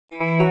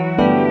Habari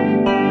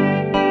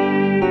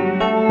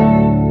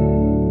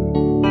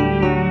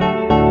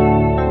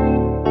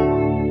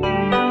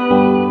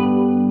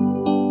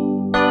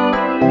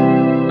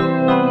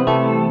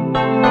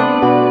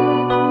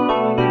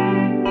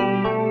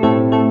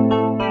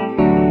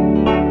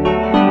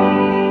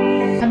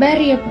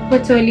ya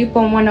popote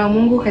ulipo mwana wa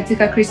Mungu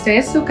katika Kristo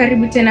Yesu.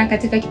 Karibu tena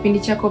katika kipindi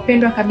chako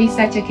pendwa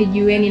kabisa cha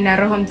Kijiweni na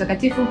Roho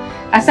Mtakatifu.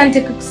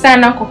 Asante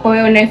sana kwa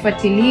wewe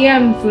unayefuatilia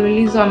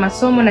mfululizo wa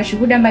masomo na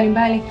shuhuda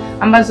mbalimbali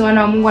ambazo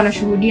wana wa Mungu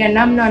wanashuhudia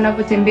namna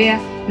wanavyotembea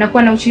na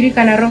kuwa na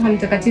ushirika na Roho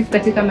Mtakatifu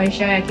katika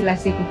maisha yao ya kila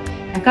siku.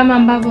 Na kama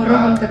ambavyo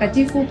Roho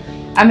Mtakatifu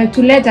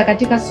ametuleta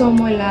katika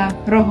somo la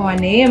Roho wa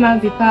Neema,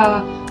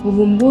 vipawa,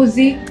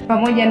 uvumbuzi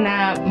pamoja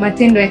na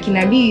matendo ya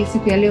kinabii,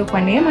 siku ya leo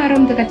kwa neema ya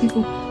Roho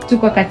Mtakatifu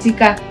tuko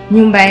katika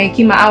nyumba ya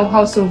hekima au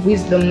house of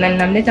wisdom, na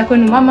ninamleta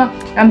kwenu mama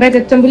ambaye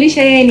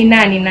atatutambulisha yeye ni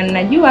nani, na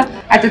ninajua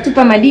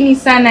atatupa madini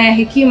sana ya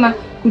hekima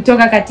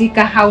kutoka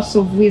katika house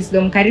of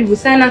wisdom. Karibu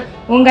sana,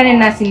 ungane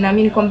nasi.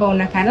 Naamini kwamba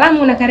una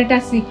kalamu na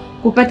karatasi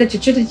kupata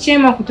chochote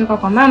chema kutoka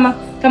kwa mama,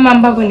 kama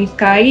ambavyo ni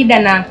kawaida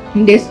na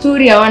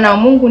desturi ya wana wa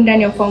Mungu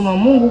ndani ya ufalme wa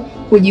Mungu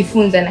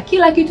kujifunza, na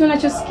kila kitu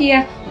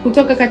unachosikia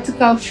kutoka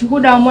katika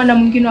ushuhuda wa mwana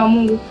mwingine wa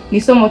Mungu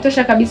ni somo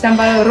tosha kabisa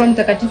ambalo Roho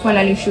Mtakatifu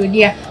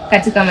analishuhudia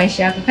katika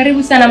maisha yako.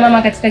 Karibu sana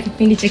mama katika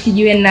kipindi cha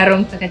Kijiweni na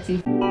Roho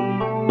Mtakatifu.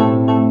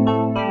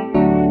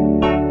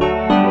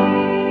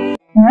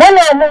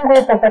 Mwana wa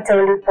Mungu popote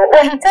ulipo,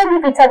 unahitaji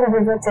vitabu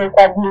vyovyote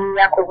kwa ajili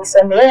ya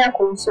kujisomea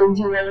kuhusu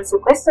Injili ya Yesu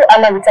Kristo,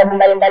 ama vitabu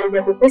mbalimbali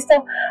vya Kristo,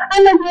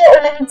 ama je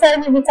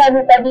unahitaji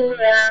vitabu kwa ajili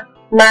ya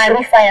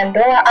maarifa ya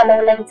ndoa, ama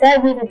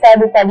unahitaji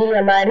vitabu kwa ajili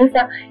ya maarifa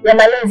ya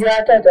malezi ya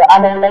watoto,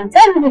 ama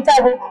unahitaji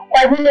vitabu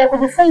kwa ajili ya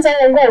kujifunza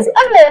uongozi,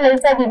 ama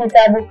unahitaji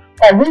vitabu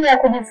kwa ajili ya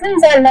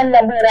kujifunza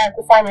namna bora ya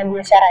kufanya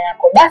biashara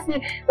yako,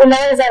 basi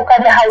unaweza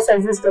ukaja House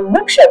of Wisdom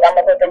Bookshop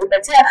ambapo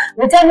utajipatia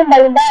vitabu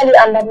mbalimbali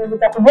ambavyo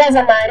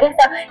vitakujaza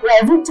maarifa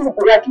ya vitu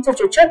ya kitu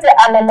chochote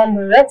ama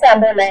mambo yote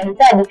ambayo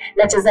unayahitaji.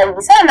 Na cha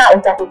zaidi sana,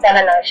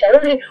 utakutana na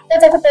washauri,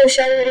 watakupa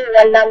ushauri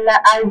wa namna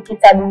au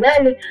kitabu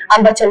gani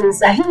ambacho ni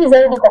sahihi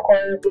zaidi kwa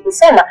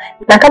kusoma.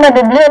 Na kama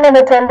Biblia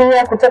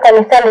inatuambia kutoka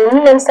Mithali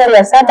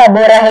 4:7,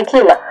 bora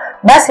hekima,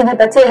 basi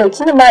jipatie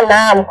hekima,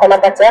 na kwa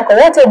mapato yako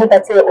yote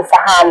jipatie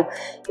ufahamu.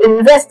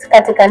 Invest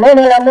katika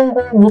neno la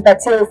Mungu,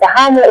 jipatie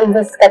ufahamu,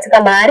 invest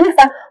katika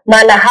maarifa,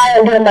 maana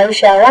hayo ndio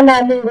maisha ya wana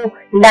wa Mungu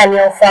ndani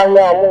ya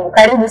ufalme wa Mungu.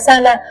 Karibu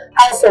sana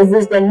House of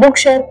Wisdom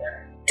Bookshop,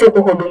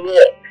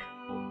 tukuhudumie.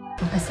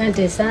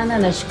 Asante sana,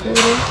 nashukuru.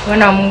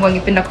 Wana wa Mungu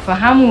wangependa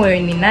kufahamu wewe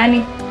ni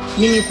nani?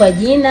 Mimi kwa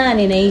jina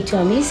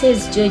ninaitwa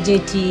Mrs.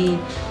 Georgette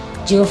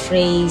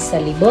Geoffrey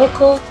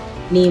Saliboko,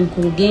 ni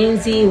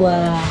mkurugenzi wa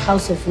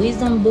House of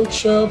Wisdom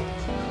Bookshop,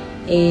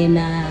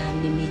 na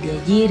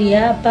nimejiajiri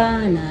hapa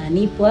na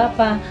nipo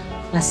hapa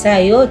masaa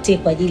yote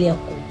kwa ajili ya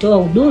kutoa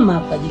huduma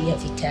kwa ajili ya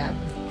vitabu.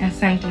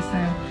 Asante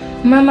sana.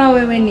 Mama,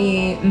 wewe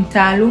ni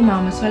mtaaluma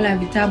wa masuala ya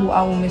vitabu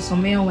au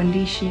umesomea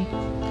uandishi?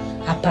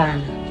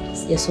 Hapana,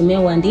 sijasomea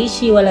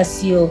uandishi wala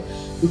sio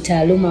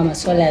mtaaluma wa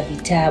masuala ya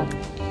vitabu.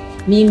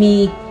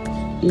 Mimi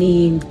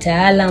ni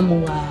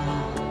mtaalamu wa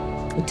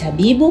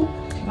utabibu.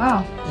 Wow.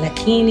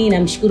 Lakini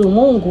namshukuru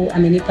Mungu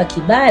amenipa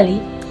kibali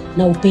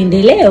na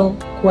upendeleo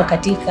kuwa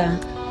katika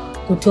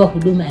kutoa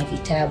huduma ya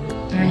vitabu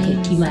na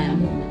hekima ya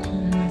Mungu.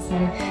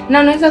 Na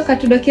unaweza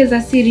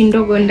kutudokeza siri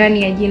ndogo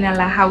ndani ya jina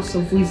la House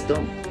of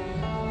Wisdom?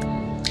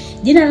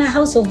 Jina la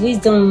House of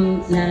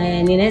Wisdom,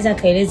 na ninaweza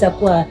kaeleza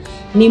kuwa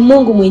ni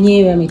Mungu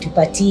mwenyewe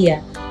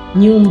ametupatia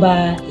nyumba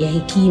ya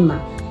hekima.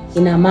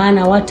 Ina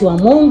maana watu wa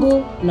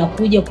Mungu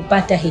unakuja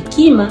kupata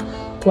hekima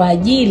kwa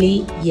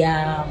ajili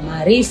ya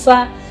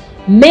maarifa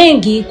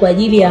mengi, kwa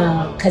ajili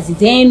ya kazi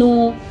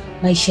zenu,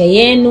 maisha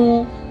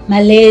yenu,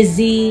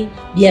 malezi,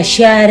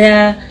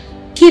 biashara,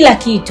 kila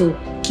kitu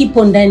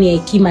kipo ndani ya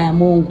hekima ya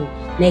Mungu.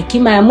 Na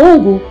hekima ya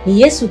Mungu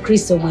ni Yesu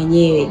Kristo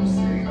mwenyewe.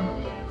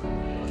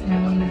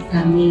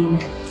 Amen.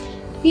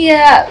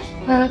 Pia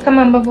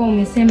kama ambavyo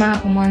umesema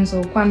hapo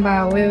mwanzo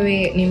kwamba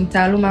wewe ni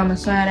mtaaluma wa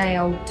masuala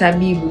ya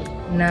utabibu,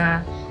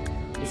 na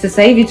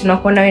sasa hivi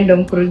tunakuona wewe ndio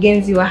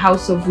mkurugenzi wa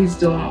House of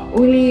Wisdom.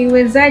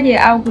 Uliwezaje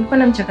au kulikuwa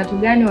na mchakato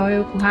gani wa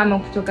wewe kuhama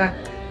kutoka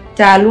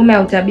taaluma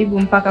ya utabibu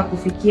mpaka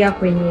kufikia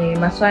kwenye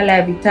masuala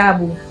ya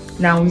vitabu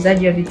na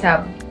uuzaji wa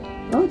vitabu?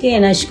 Okay,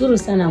 nashukuru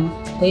sana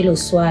kwa hilo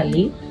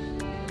swali.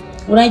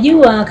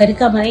 Unajua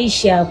katika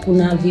maisha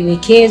kuna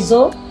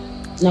viwekezo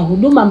na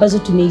huduma ambazo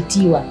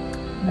tumeitiwa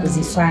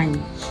kuzifanya.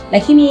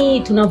 Lakini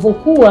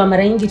tunavyokuwa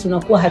mara nyingi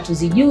tunakuwa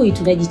hatuzijui,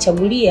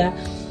 tunajichagulia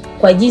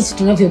kwa jinsi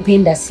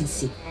tunavyopenda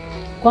sisi.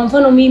 Kwa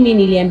mfano mimi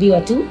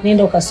niliambiwa tu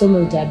nenda ukasome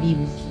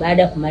utabibu.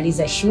 Baada ya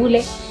kumaliza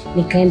shule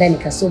nikaenda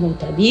nikasoma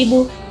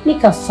utabibu,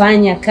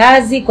 nikafanya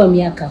kazi kwa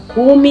miaka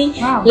 10.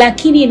 Wow.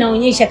 Lakini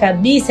inaonyesha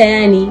kabisa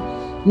yani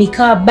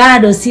nikawa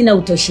bado sina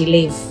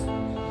utoshelevu.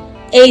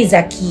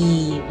 Aidha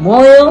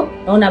kimoyo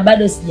naona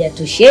bado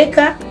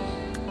sijatosheka,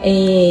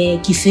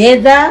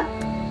 kifedha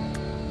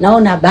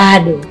naona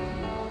bado.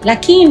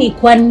 Lakini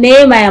kwa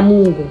neema ya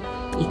Mungu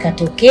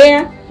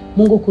ikatokea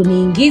Mungu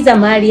kuniingiza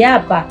mahali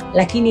hapa,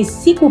 lakini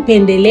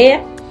sikupendelea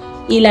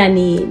ila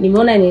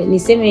nimeona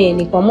niseme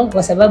ni kwa Mungu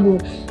kwa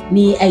sababu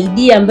ni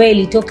idea ambayo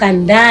ilitoka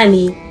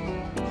ndani,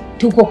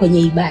 tuko kwenye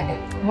ibada.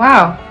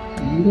 Wow.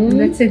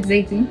 That's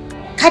exciting.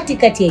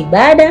 Katikati ya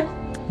ibada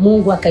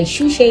Mungu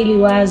akaishusha ili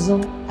wazo,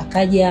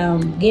 akaja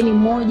mgeni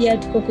mmoja,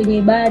 tuko kwenye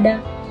ibada.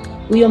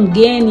 Huyo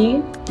mgeni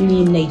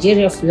ni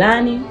Nigeria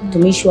fulani,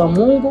 mtumishi wa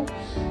Mungu,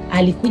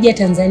 alikuja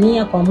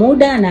Tanzania kwa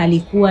muda na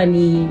alikuwa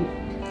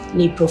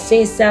ni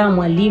profesa,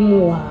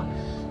 mwalimu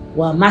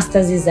wa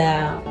masters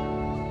za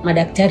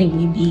madaktari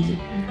mbili.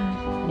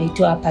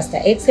 Anaitwa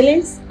Pastor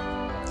Excellence.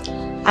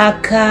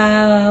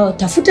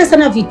 Akatafuta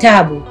sana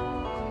vitabu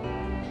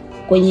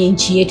kwenye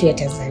nchi yetu ya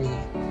Tanzania.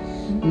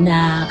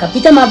 Na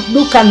akapita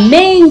maduka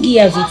mengi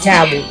ya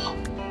vitabu.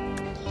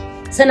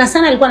 Sana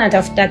sana alikuwa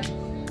anatafuta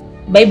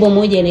Bible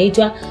moja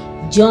inaitwa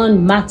John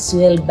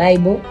Maxwell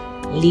Bible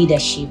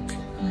Leadership.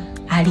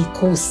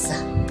 Alikosa.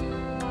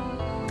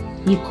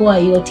 Mikoa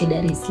yote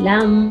Dar es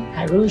Salaam,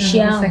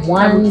 Arusha,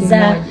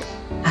 Mwanza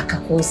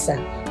akakosa.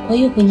 Kwa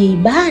hiyo kwenye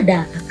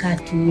ibada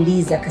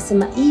akatuuliza,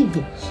 akasema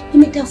hivi,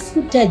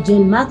 nimetafuta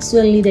John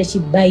Maxwell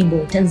Leadership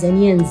Bible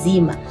Tanzania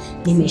nzima,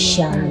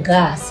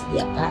 nimeshangaa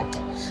sijapata.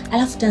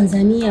 Alafu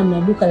Tanzania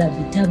mna duka la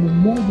vitabu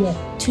moja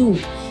tu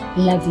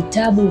la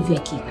vitabu vya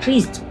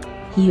Kikristo,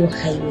 hiyo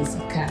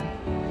haiwezekani.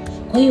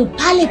 Kwa hiyo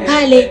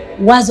pale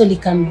wazo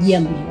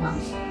likamjia moyo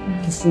wangu,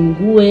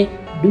 tufungue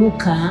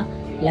duka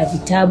la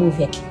vitabu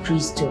vya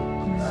Kikristo.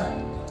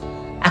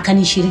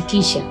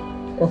 Akanishirikisha.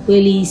 Kwa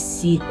kweli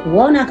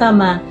sikuona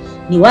kama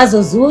ni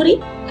wazo zuri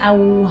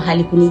au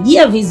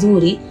halikunijia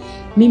vizuri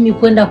mimi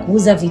kwenda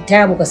kuuza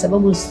vitabu, kwa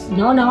sababu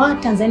naona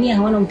watu Tanzania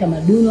hawana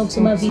utamaduni wa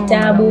kusoma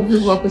vitabu.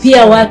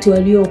 Pia watu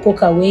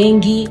waliookoka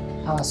wengi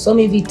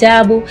hawasomi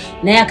vitabu,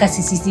 naye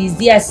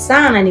akasisitizia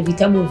sana ni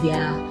vitabu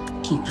vya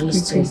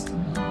Kikristo.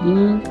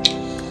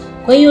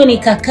 Kwa hiyo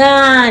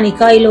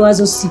nikawa ile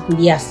wazo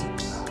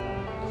sikuliafiki.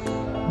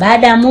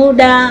 Baada ya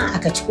muda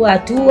akachukua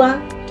hatua,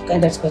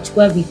 tukaenda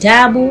tukachukua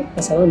vitabu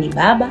kwa sababu ni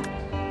baba,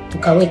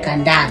 tukaweka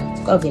ndani,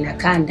 tukawa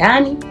vinakaa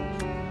ndani.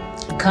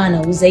 Nikawa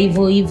nauza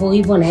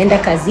hivyo, naenda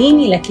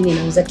kazini lakini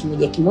nauza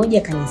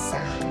kimoja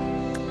kanisani.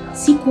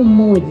 Siku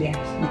moja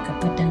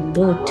nikapata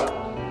ndoto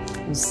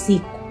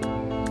usiku,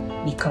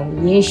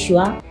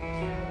 nikaonyeshwa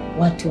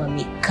watu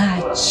wamekaa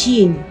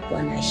chini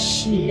wana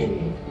shida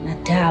na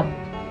taabu.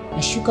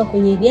 Nashuka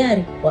kwenye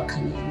gari,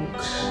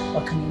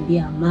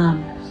 wakaniambia, mama,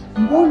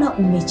 mbona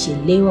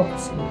umechelewa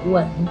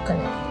kufungua duka la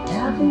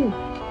vitabu?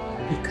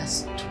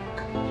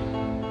 Nikastuka.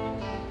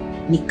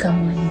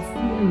 Nikamwambia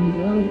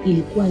mume wangu,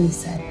 ilikuwa ni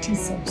saa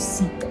 9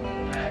 usiku.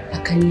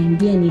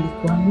 Akaniambia,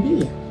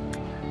 nilikuambia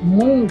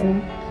Mungu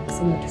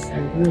anasema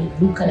tufungue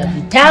duka la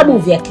vitabu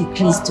vya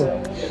Kikristo.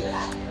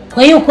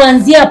 Kwa hiyo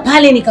kuanzia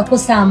pale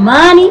nikakosa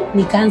amani,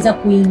 nikaanza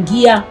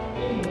kuingia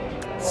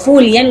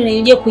fully, yani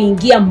unaingia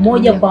kuingia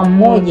moja kwa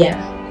moja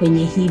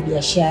kwenye hii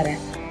biashara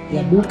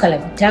ya duka la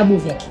vitabu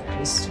vya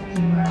Kikristo.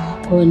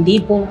 Kwa hiyo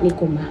ndipo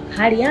niko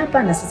mahali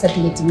hapa na sasa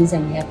tumetimiza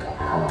miaka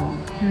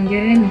 10.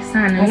 Hongereni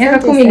sana. Miaka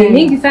 10 ni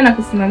mingi sana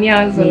kusimamia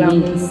wazo la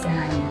Mungu.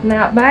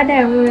 Na baada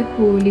ya wewe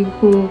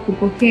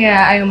kupokea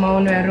hayo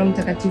maono ya Roho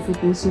Mtakatifu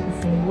kuhusu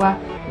kufungua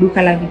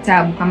duka la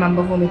vitabu kama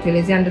ambavyo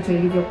umetuelezea ndoto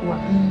ilivyokuwa,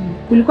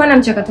 kulikuwa na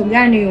mchakato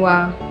gani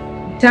wa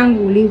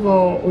tangu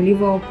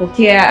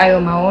ulivyopokea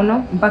hayo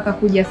maono mpaka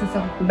kuja sasa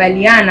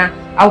kukubaliana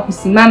au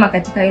kusimama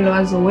katika hilo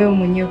wazo wewe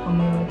mwenyewe kwa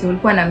moyo wote?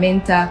 Ulikuwa na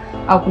mentor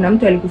au kuna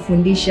mtu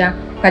alikufundisha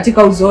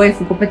katika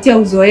uzoefu, kupatia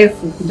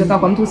uzoefu kutoka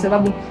kwa mtu?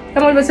 Sababu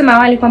kama ulivyosema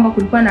awali kwamba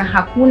kulikuwa na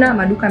hakuna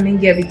maduka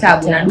mengi ya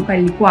vitabu na duka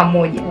lilikuwa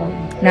moja.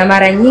 Na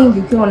mara nyingi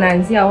ukiwa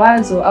unaanzia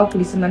wazo au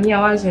kulisimamia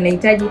wazo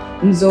unahitaji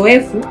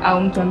mzoefu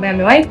au mtu ambaye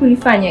amewahi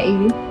kulifanya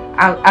ili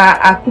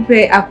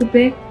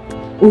akupe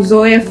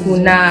uzoefu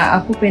na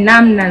akupe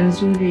namna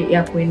nzuri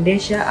ya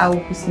kuendesha au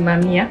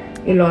kusimamia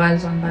hilo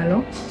wazo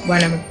ambalo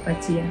Bwana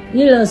amekupatia.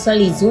 Hilo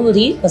swali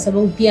zuri, kwa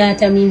sababu pia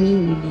hata mimi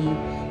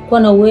nilikuwa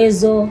na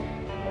uwezo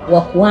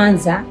wa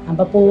kuanza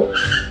ambapo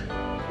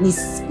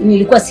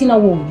nilikuwa sina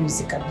huo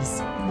ujuzi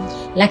kabisa.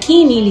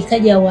 Lakini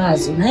likaja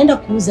wazo, naenda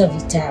kuuza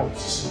vitabu.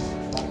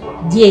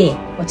 Je,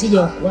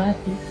 wateja wako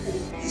wapi?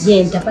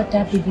 Je, nitapata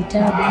wapi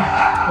vitabu?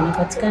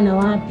 Unapatikana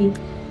wapi?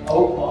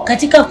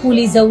 Katika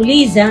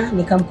kuuliza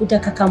nikamkuta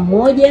kaka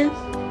mmoja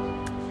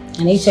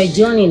anaitwa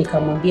John.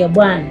 Nikamwambia,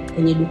 bwana,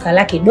 kwenye duka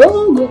lake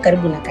dogo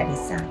karibu na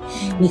kanisa,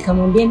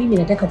 nikamwambia mimi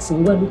nataka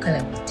kufungua duka la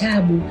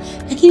vitabu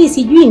lakini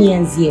sijui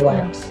nianzie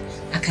wapi.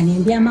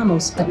 Akaniambia, mama,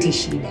 usipate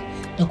shida,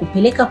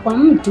 nitakupeleka kwa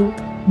mtu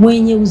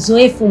mwenye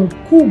uzoefu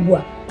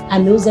mkubwa,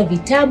 ameuza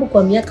vitabu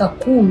kwa miaka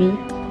 10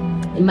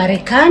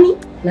 Marekani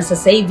na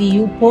sasa hivi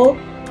yupo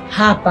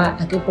hapa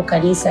akiwepo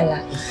kanisa la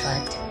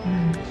Ufalme.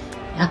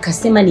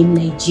 Akasema ni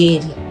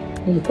Nigeria.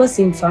 Nilikuwa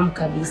simfahamu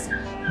kabisa.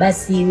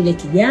 Basi yule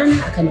kijana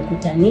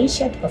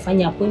akanikutanisha,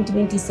 tukafanya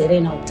appointment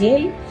Serena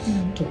Hotel.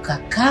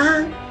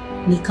 Tukakaa,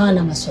 nikawa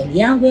na maswali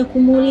yangu ya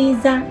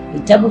kumuuliza,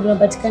 vitabu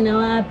vinapatikana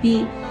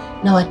wapi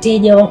na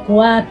wateja wako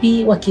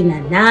wapi, wakina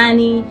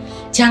nani,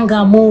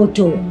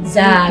 changamoto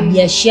za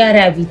biashara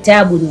ya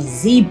vitabu ni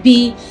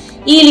zipi,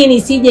 ili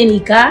nisije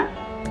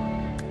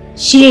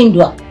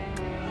nikashindwa.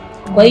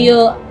 Kwa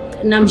hiyo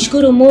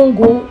namshukuru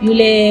Mungu,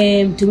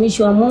 yule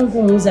mtumishi wa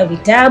Mungu muuza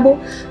vitabu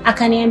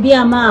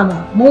akaniambia,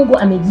 mama, Mungu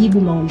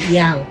amejibu maombi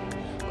yangu.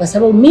 Kwa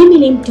sababu mimi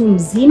ni mtu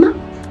mzima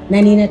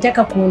na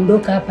ninataka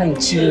kuondoka hapa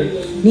nchini.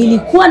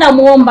 Nilikuwa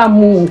namuomba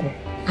Mungu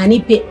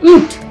anipe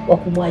mtu wa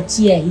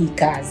kumwachia hii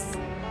kazi.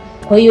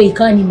 Kwa hiyo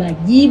ikawa ni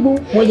majibu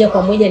moja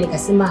kwa moja,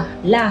 nikasema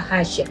la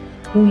hasha,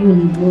 huyu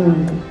ni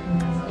Mungu.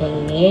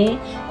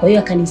 Kwa hiyo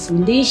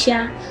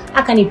akanifundisha,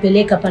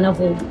 akanipeleka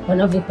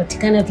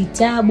panavyopatikana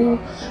vitabu,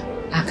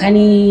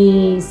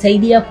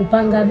 akanisaidia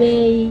kupanga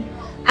bei,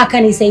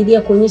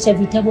 akanisaidia kuonyesha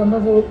vitabu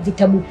ambavyo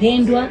vitabu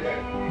pendwa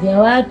vya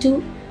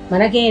watu.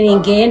 Manake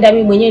ningeenda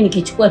mimi mwenyewe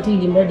nikichukua tu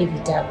ili mradi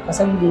vitabu, kwa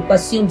sababu nilikuwa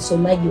sio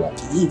msomaji wa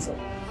hivyo.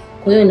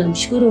 Kwa hiyo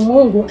namshukuru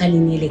Mungu,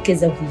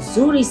 alinielekeza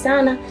vizuri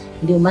sana,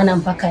 ndio maana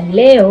mpaka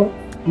leo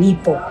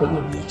nipo kwenye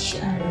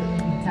biashara.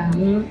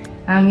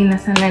 Amina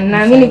sana.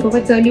 Naamini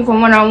popote ulipo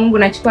mwana wa Mungu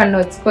nachukua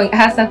notes,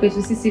 hasa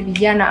kwetu sisi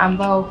vijana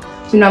ambao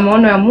tuna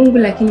maono ya Mungu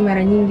lakini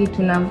mara nyingi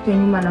tunavutwa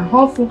nyuma na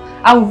hofu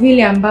au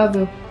vile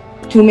ambavyo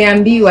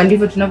tumeambiwa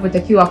ndivyo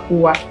tunavyotakiwa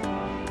kuwa.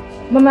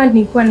 Mama,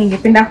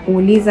 ningependa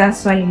kuuliza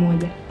swali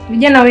moja.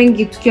 Vijana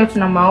wengi tukiwa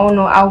tuna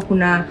maono au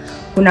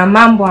kuna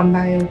mambo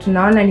ambayo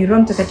tunaona ni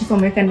Roho Mtakatifu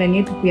ameweka ndani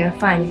yetu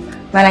kuyafanya,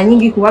 mara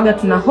nyingi kuwaga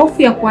tuna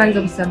hofu ya kuanza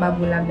kwa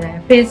sababu labda ya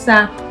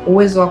pesa,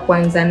 uwezo wa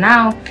kuanza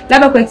nao.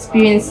 Labda kwa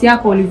experience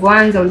yako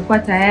ulivyoanza, ulikuwa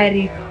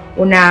tayari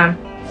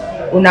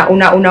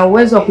una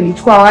uwezo wa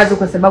kulichukua wazo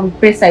kwa sababu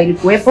pesa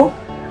ilikuwepo,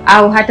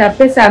 au hata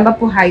pesa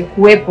ambapo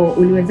haikuwepo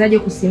uliwezaje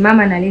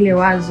kusimama na lile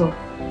wazo?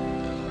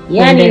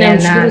 Yaani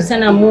namshukuru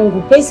sana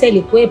Mungu, pesa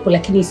ilikuwepo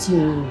lakini sio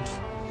nyingi.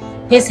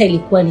 Pesa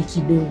ilikuwa ni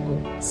kidogo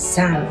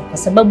sana, kwa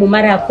sababu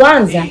mara ya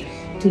kwanza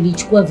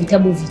tulichukua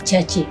vitabu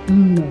vichache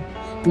mno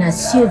na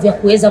sio vya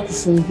kuweza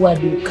kufungua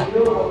duka.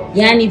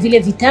 Yaani vile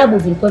vitabu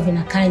vilikuwa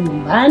vinakaa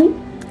nyumbani,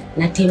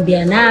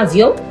 natembea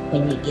navyo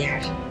kwenye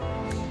gari.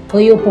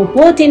 Kwa hiyo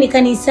popote ni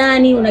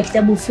kanisani, una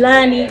kitabu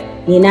fulani,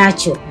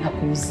 ninacho na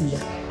kuuzia.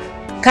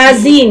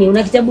 Kazini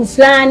una kitabu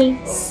fulani,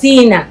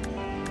 sina,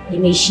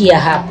 imeishia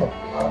hapo.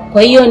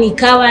 Kwa hiyo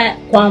nikawa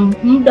kwa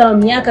muda wa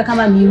miaka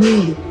kama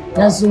 2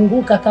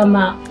 nazunguka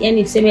kama,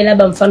 yani tuseme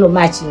labda mfano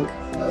machinga.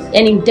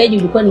 Yani mtaji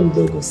ulikuwa ni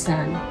mdogo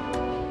sana.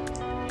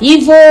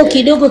 Hivyo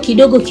kidogo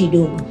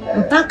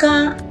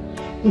mpaka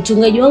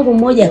mchungaji wangu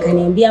mmoja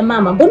akaniambia,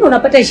 mama, mbona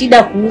unapata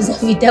shida kuuza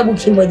vitabu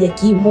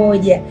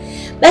kimoja?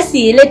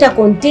 Basi leta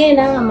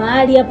container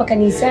mahali hapa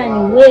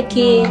kanisani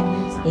uweke.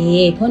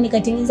 Kwa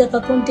nikatengeneza ka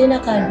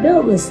container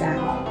kadogo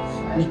sana.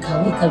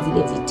 Nikaweka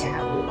vile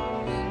vitabu.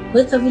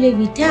 Weka vile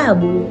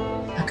vitabu,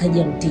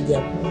 akaja mteja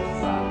mmoja.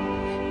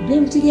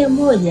 Yule mteja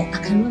mmoja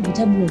akanunua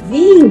vitabu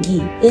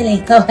vingi, hela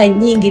ikawa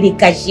nyingi,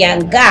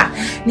 nikashangaa.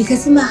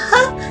 Nikasema,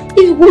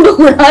 hivi kumbe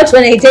kuna watu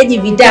wanahitaji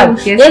vitabu.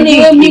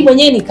 Yaani mimi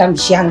mwenyewe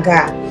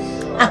nikamshangaa.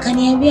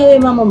 Akaniambia, wewe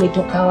mama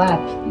umetoka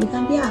wapi?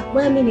 Nikamwambia,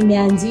 bwana mimi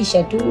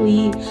nimeanzisha tu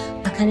hii.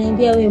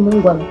 Akaniambia, wewe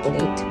Mungu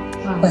amekuleta.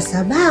 Kwa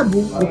sababu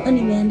nilikuwa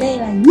nimeandaa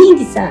hela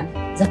nyingi sana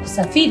za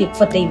kusafiri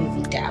kufuata hivi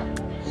vitabu.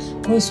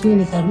 Kwa hiyo siku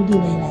nikarudi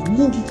na hela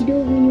nyingi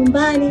kidogo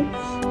nyumbani.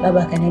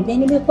 Baba akaniambia,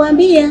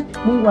 nimekuambia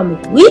Mungu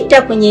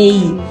amekuita kwenye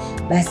hii,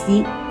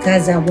 basi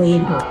kaza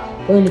mwendo.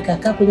 Kwa hiyo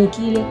nikakaa kwenye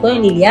kile. Kwa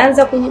hiyo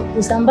nilianza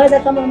kusambaza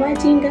kama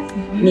machinga,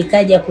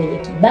 nikaja kwenye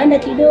kibanda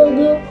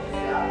kidogo,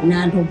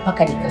 na ndo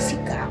mpaka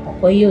nikafika hapa.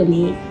 Kwa hiyo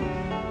ni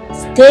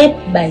step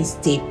by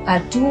step,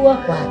 hatua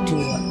kwa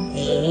hatua.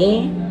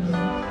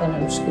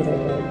 Namshukuru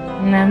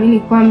Mungu. Naamini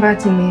kwamba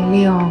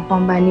tumeelewa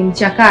kwamba ni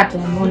mchakato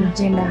ambao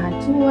unakwenda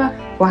hatua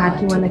kwa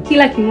hatua, na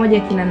kila kimoja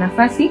kina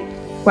nafasi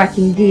kwa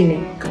kingine.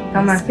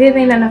 Kama fedha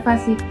ina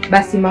nafasi,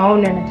 basi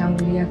maono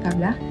yanatangulia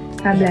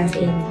kabla ya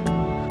fedha.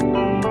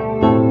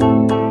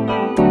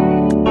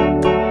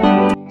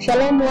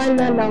 Shalom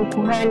wana na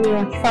ukuhani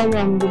wa kifalme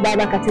wa Mungu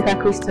Baba katika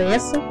Kristo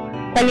Yesu.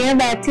 Kwa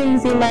niaba ya timu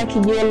nzima ya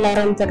Kijiweni na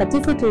Roho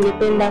Mtakatifu,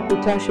 tungependa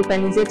kutoa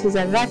shukrani zetu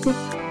za dhati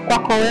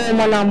kwako wewe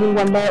mwana wa Mungu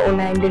ambaye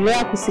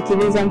unaendelea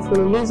kusikiliza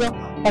mfululizo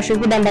wa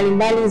shuhuda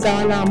mbalimbali za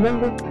wana wa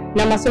Mungu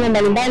na masomo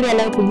mbalimbali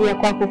yanayokujia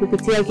kwako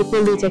kupitia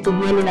kipindi cha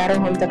Kijiweni na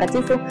Roho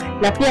Mtakatifu,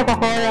 na pia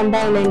kwa wewe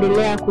ambao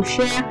unaendelea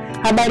kushare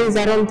habari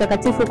za Roho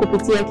Mtakatifu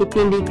kupitia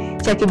kipindi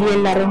cha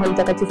Kijiweni na Roho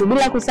Mtakatifu.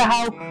 Bila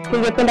kusahau,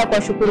 tungependa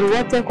kuwashukuru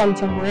wote kwa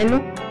mchango wenu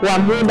wa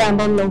muda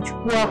ambao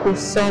mnauchukua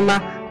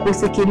kusoma,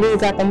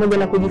 kusikiliza pamoja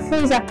na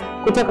kujifunza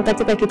kutoka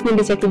katika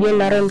kipindi cha Kijiweni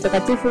na Roho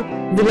Mtakatifu,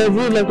 vile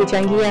vile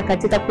kuchangia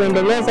katika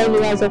kuendeleza ili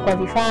wazo kwa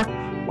vifaa,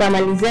 kwa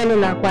mali zenu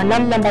na kwa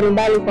namna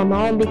mbalimbali, kwa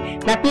maombi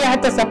na pia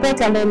hata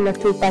support ambayo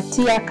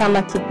mnatupatia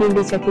kama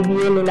kipindi cha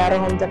Kijiweni na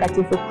Roho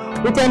Mtakatifu.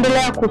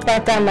 Utaendelea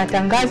kupata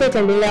matangazo,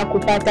 utaendelea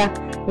kupata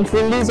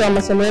mfululizo wa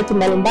masomo yetu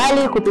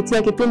mbalimbali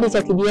kupitia kipindi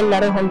cha Kijiweni na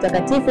Roho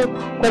Mtakatifu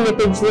kwenye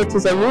page zetu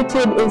za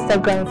YouTube,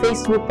 Instagram,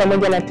 Facebook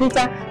pamoja na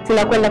Twitter.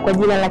 Tunakwenda kwa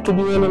jina la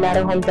Kijiweni na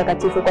Roho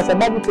Mtakatifu kwa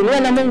sababu tulio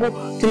na Mungu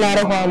tuna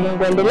roho wa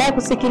Mungu. Endelea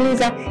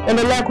kusikiliza,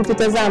 endelea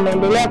kututazama,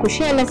 endelea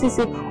kushare na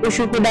sisi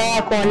ushuhuda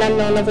wako wa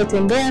namna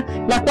unavyotembea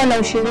na kuwa na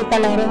ushirika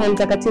na Roho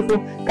Mtakatifu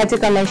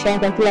katika maisha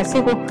yako kila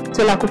siku.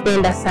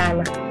 Tunakupenda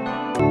sana.